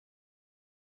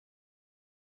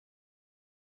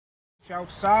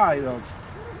outside of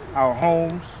our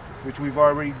homes, which we've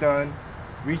already done,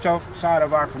 reach outside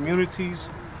of our communities,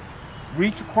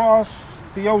 reach across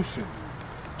the ocean,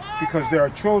 because there are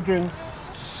children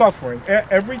suffering.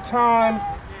 Every time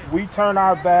we turn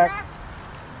our back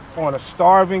on a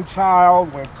starving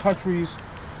child, when countries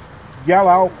yell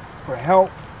out for help,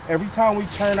 every time we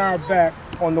turn our back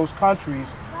on those countries,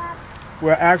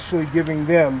 we're actually giving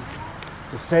them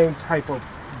the same type of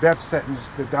death sentence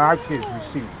that our kids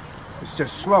receive. It's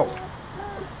just slower.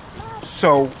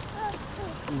 So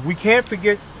we can't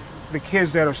forget the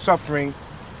kids that are suffering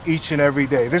each and every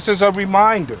day. This is a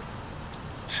reminder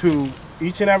to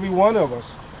each and every one of us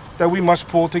that we must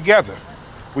pull together.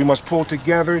 We must pull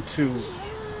together to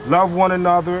love one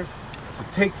another,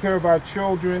 to take care of our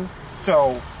children.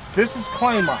 So this is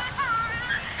Claymont.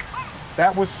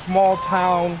 That was small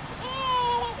town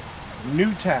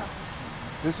Newtown.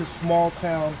 This is small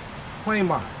town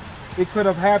Claymont. It could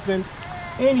have happened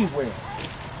anywhere.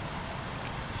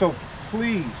 So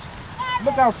please,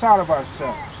 look outside of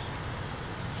ourselves.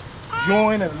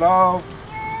 Join and love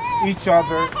each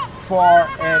other far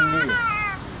and near.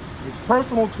 It's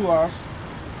personal to us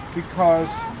because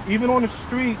even on the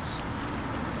streets,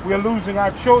 we are losing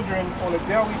our children on a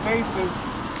daily basis,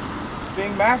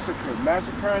 being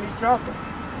massacring each other.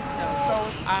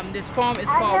 So this poem is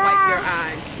called Wipe Your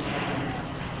Eyes.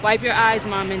 Wipe your eyes,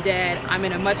 Mom and Dad. I'm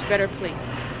in a much better place.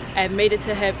 I have made it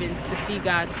to heaven to see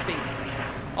God's face.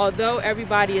 Although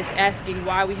everybody is asking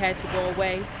why we had to go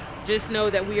away, just know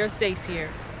that we are safe here.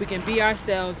 We can be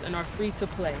ourselves and are free to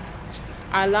play.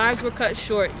 Our lives were cut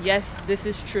short, yes, this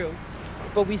is true.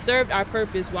 But we served our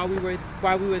purpose while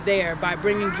we were there by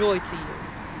bringing joy to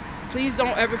you. Please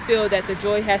don't ever feel that the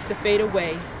joy has to fade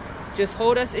away. Just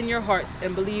hold us in your hearts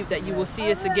and believe that you will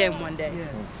see us again one day.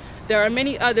 There are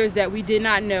many others that we did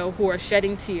not know who are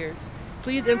shedding tears.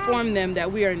 Please inform them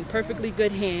that we are in perfectly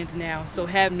good hands now, so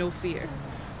have no fear.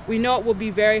 We know it will be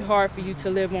very hard for you to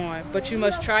live on, but you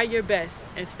must try your best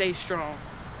and stay strong.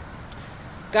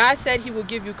 God said he will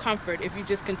give you comfort if you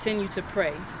just continue to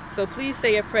pray. So please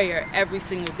say a prayer every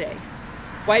single day.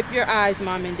 Wipe your eyes,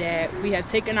 Mom and Dad. We have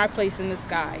taken our place in the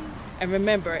sky. And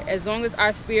remember, as long as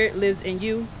our spirit lives in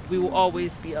you, we will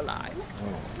always be alive.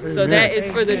 So that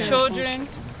is for the children,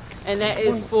 and that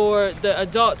is for the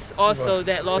adults also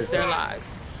that lost their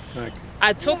lives.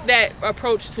 I took that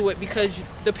approach to it because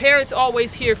the parents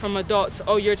always hear from adults,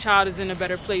 oh, your child is in a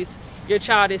better place, your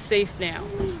child is safe now.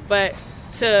 But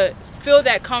to feel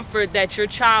that comfort that your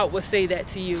child will say that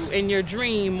to you in your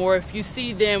dream, or if you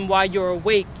see them while you're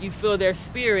awake, you feel their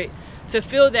spirit. To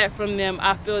feel that from them,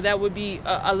 I feel that would be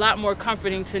a lot more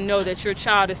comforting to know that your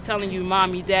child is telling you,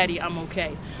 Mommy, Daddy, I'm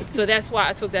okay. So that's why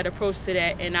I took that approach to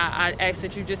that, and I ask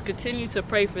that you just continue to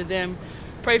pray for them,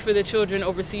 pray for the children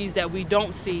overseas that we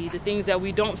don't see, the things that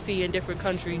we don't see in different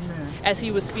countries, as he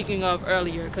was speaking of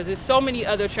earlier, because there's so many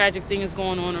other tragic things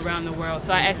going on around the world.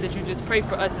 So I ask that you just pray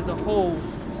for us as a whole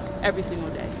every single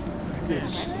day.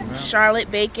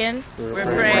 Charlotte Bacon, we're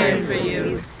praying for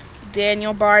you.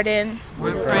 Daniel Barden,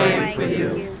 we're praying for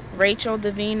you. Rachel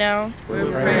Davino,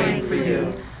 we're praying for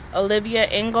you. Olivia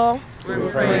Engel, we're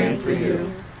praying for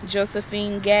you.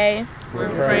 Josephine Gay, we're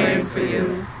praying for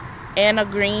you. Anna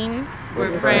Green,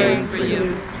 we're praying for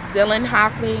you. Dylan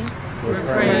Hockley, we're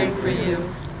praying for you.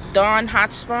 Dawn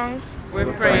Hotchsprung,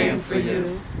 we're praying for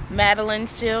you. Madeline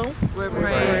Sue, we're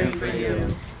praying for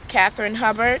you. Catherine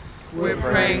Hubbard, we're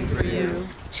praying for you.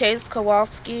 Chase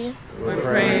Kowalski, we're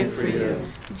praying for you.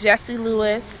 Jesse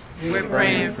Lewis, we're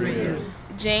praying for you.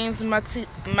 James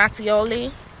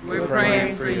Mattioli, we're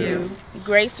praying for you.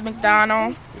 Grace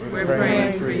McDonald, we're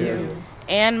praying for you.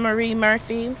 Anne Marie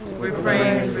Murphy, we're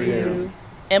praying for you.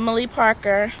 Emily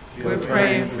Parker, we're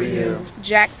praying for you.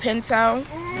 Jack Pinto,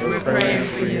 we're praying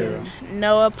for you.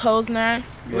 Noah Posner,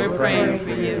 we're praying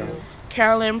for you.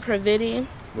 Carolyn Praviti,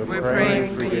 we're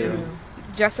praying for you.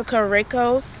 Jessica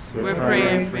Ricos, we're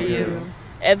praying for you.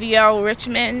 Eviel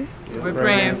Richmond, we're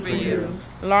praying for you.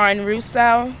 Lauren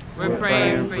Russo, we're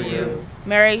praying for you.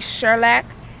 Mary Sherlack,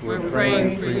 we're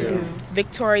praying for you.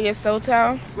 Victoria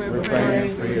Soto, we're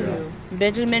praying for you.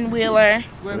 Benjamin Wheeler,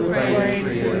 we're praying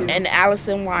for you. and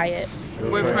Allison Wyatt.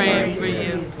 We're praying for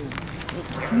you.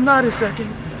 Not a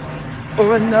second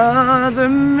or another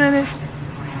minute,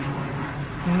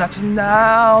 not an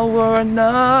hour or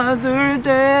another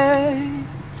day.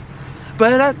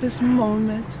 But at this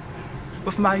moment,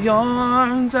 with my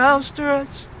arms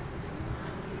outstretched,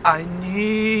 I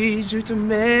need you to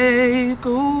make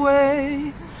a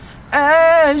way,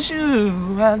 as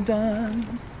you have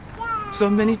done so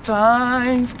many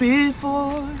times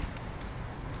before.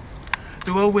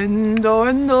 Through a window,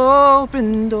 an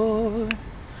open door,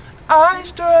 I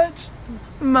stretch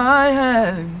my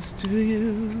hands to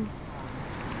you.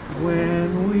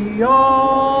 When we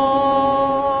all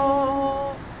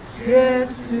get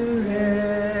to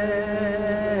heaven,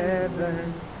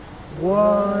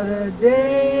 what a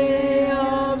day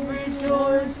of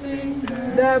rejoicing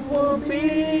that will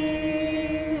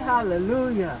be.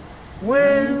 Hallelujah.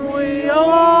 When we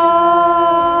all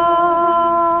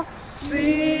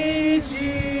see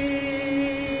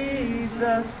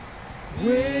Jesus,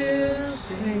 we'll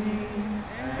sing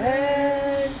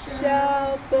and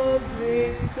shout the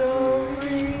victory.